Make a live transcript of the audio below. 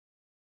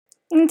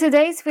In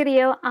today's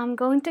video, I'm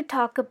going to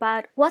talk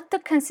about what to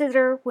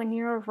consider when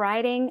you're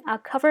writing a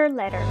cover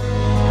letter.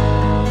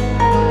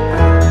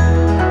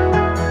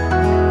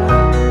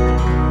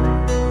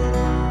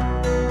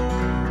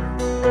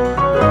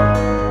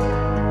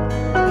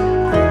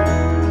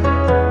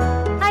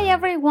 Hi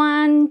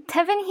everyone,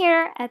 Tevin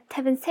here at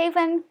Tevin's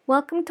Haven.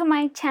 Welcome to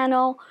my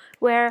channel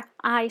where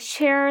I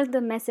share the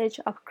message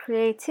of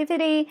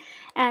creativity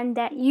and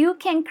that you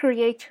can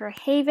create your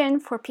haven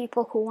for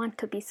people who want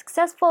to be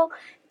successful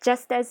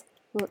just as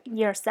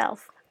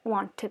yourself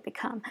want to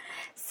become.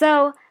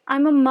 So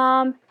I'm a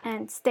mom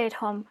and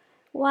stay-at-home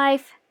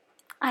wife.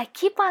 I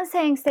keep on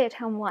saying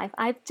stay-at-home wife.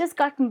 I've just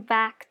gotten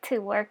back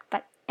to work,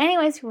 but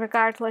anyways,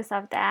 regardless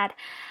of that,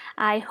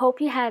 I hope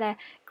you had a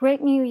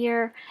great new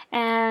year,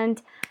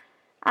 and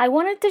I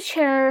wanted to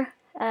share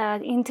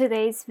in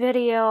today's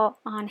video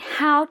on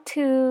how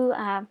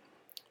to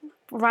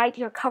write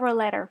your cover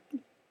letter.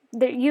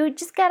 You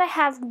just gotta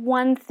have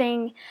one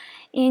thing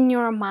in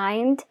your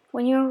mind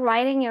when you're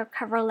writing your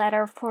cover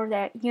letter for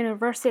the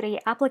university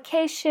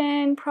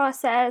application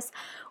process,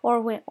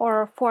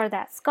 or for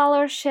that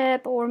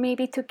scholarship, or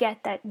maybe to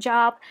get that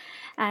job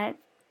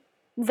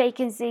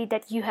vacancy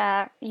that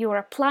you're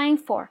applying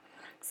for.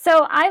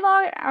 So I've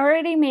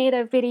already made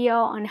a video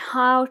on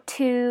how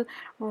to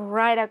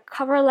write a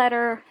cover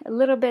letter, a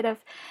little bit of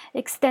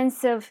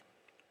extensive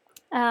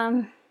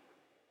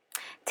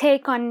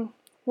take on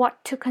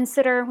what to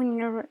consider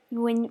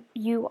when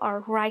you are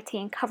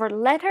writing cover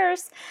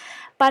letters.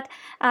 But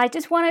I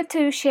just wanted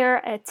to share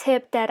a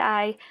tip that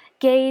I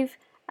gave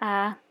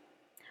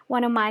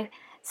one of my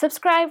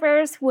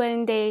subscribers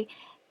when they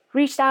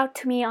reached out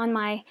to me on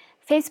my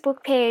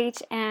Facebook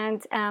page.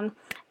 And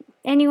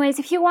anyways,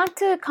 if you want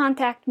to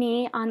contact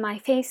me on my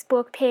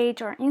Facebook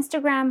page or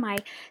Instagram, my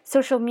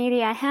social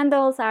media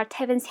handles are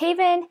Tevin's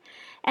Haven.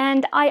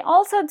 And I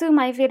also do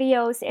my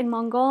videos in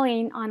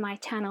Mongolian on my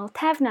channel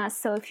Tevnas.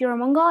 So if you're a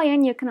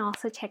Mongolian, you can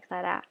also check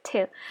that out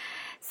too.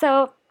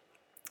 So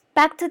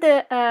back to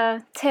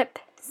the tip.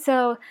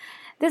 So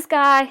this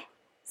guy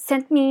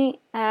sent me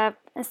a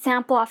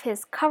sample of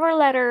his cover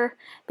letter.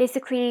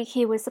 Basically,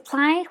 he was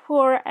applying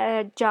for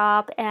a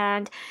job,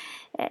 and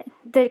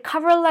the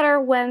cover letter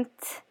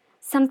went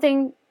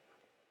something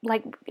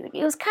like,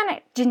 it was kind of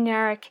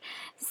generic.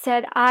 It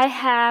said,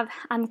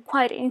 I'm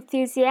quite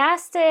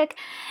enthusiastic,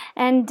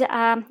 and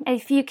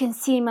if you can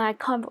see my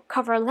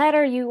cover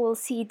letter, you will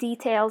see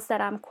details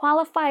that I'm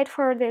qualified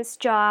for this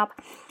job,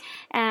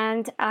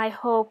 and I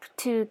hope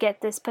to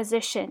get this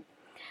position.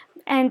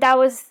 And that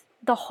was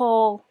the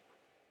whole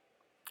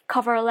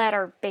cover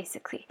letter,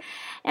 basically.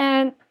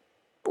 And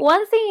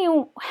one thing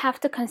you have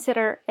to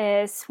consider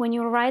is when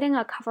you're writing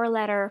a cover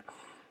letter,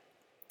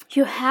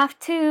 you have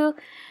to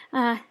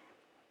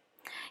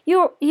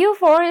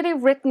you've already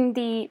written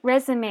the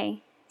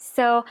resume.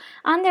 So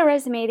on the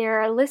resume, there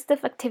are a list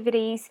of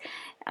activities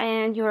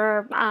and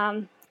your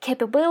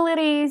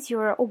capabilities,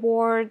 your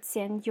awards,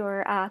 and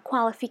your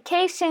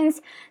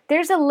qualifications.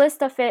 There's a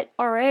list of it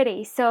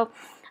already. So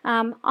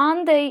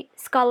on the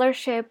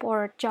scholarship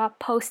or job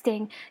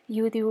posting,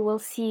 you will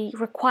see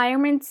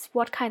requirements,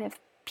 what kind of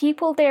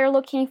people they're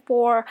looking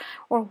for,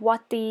 or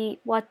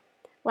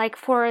like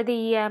for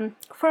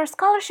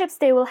scholarships,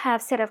 they will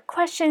have set of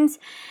questions.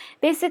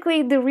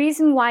 Basically, the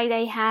reason why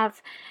they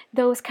have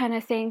those kind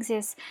of things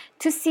is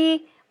to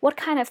see what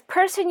kind of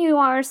person you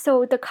are.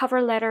 So the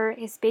cover letter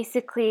is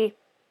basically,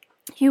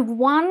 you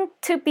want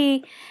to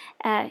be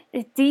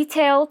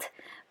detailed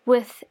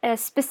with a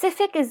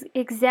specific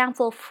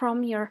example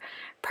from your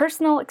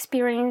personal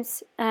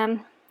experience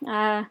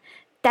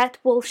that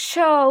will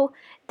show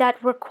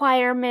that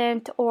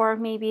requirement, or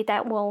maybe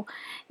that will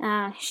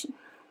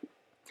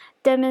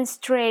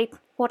demonstrate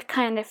what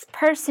kind of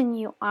person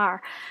you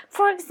are.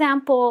 For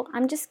example,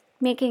 I'm just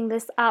making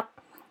this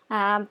up,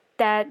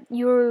 that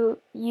you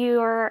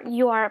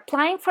are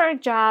applying for a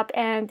job,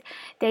 and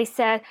they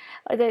said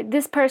that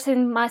this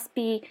person must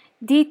be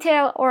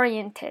detail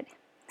oriented.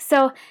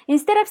 So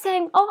instead of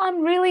saying, oh,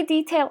 I'm really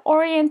detail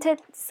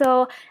oriented,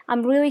 so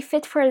I'm really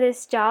fit for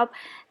this job,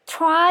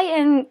 try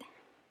and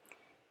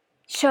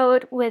show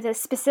it with a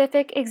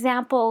specific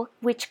example,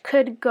 which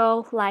could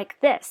go like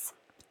this.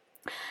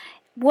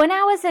 When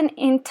I was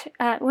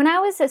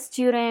a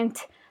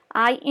student,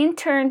 I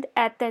interned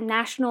at the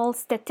National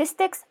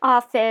Statistics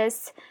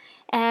Office,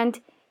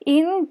 and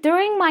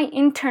during my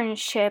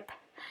internship,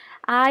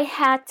 I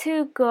had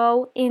to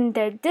go in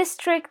the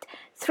district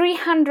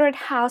 300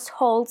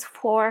 households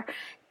for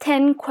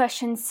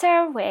 10-question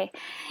survey.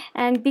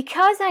 And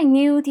because I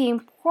knew the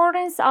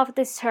importance of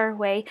the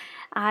survey,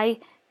 I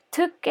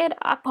took it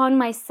upon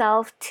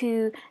myself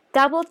to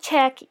double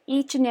check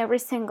each and every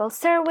single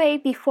survey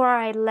before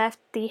I left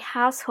the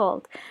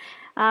household.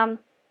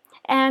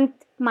 And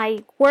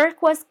my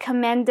work was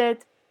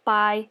commended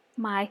by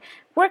my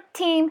work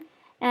team,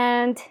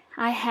 and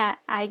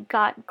I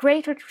got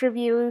great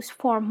reviews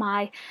for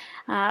my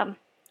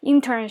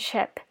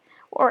internship,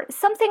 or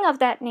something of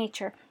that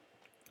nature.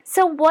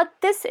 So what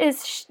this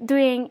is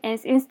doing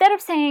is, instead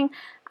of saying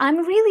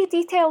I'm really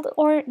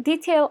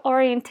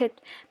detail-oriented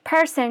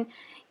person,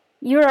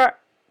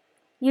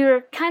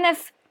 you're kind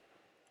of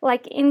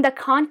like in the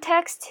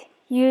context,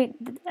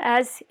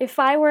 as if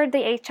I were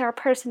the HR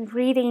person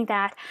reading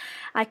that,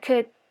 I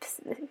could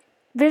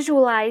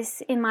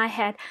visualize in my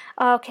head,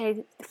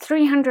 okay,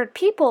 300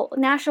 people,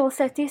 National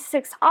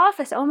Statistics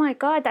Office, oh my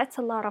God, that's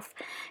a lot of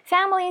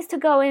families to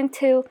go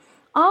into.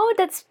 Oh,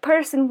 this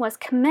person was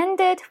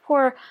commended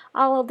for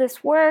all of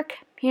this work.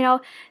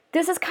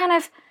 This is kind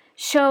of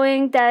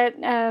showing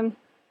that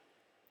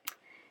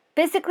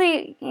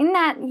basically in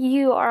that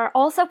you are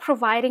also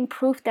providing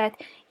proof that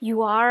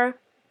you are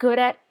good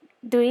at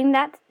doing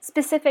that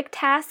specific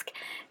task.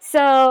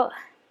 So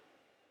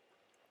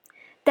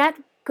that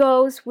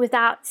goes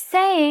without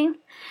saying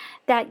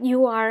that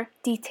you are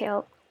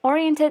detail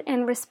oriented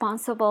and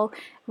responsible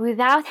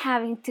without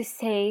having to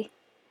say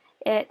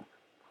it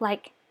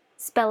like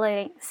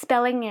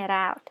spelling it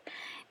out,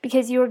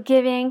 because you're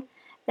giving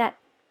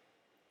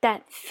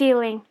that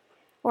feeling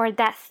or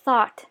that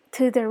thought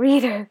to the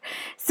reader.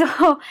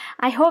 So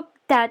I hope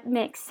that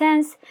makes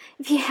sense.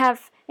 If you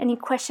have any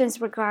questions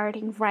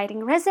regarding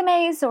writing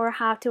resumes or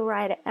how to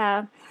write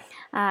a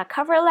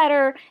cover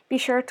letter, be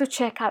sure to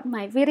check out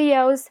my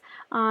videos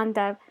on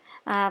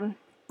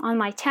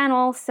my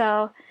channel.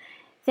 So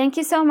thank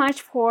you so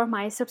much for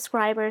my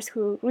subscribers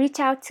who reach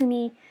out to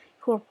me,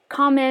 who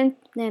comment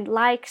and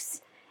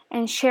likes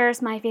and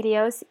shares my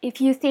videos.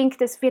 If you think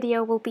this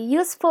video will be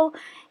useful,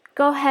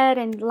 go ahead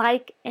and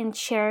like and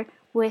share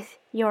with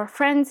your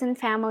friends and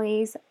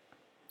families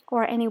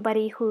or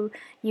anybody who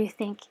you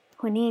think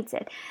who needs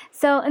it.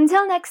 So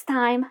until next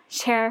time,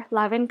 share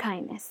love and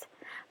kindness.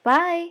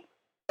 Bye!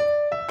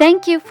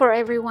 Thank you for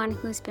everyone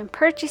who's been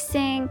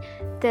purchasing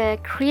the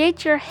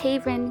Create Your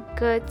Haven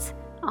goods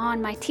on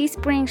my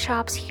Teespring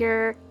shops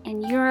here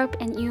in Europe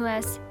and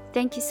US.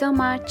 Thank you so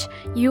much.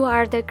 You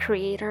are the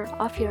creator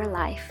of your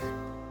life.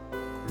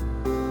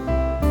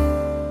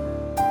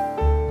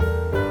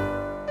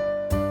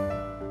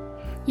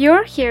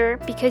 You're here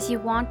because you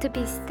want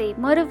to stay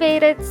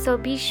motivated, so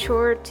be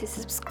sure to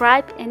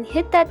subscribe and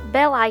hit that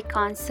bell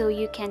icon so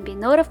you can be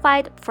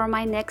notified for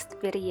my next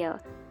video.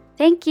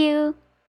 Thank you!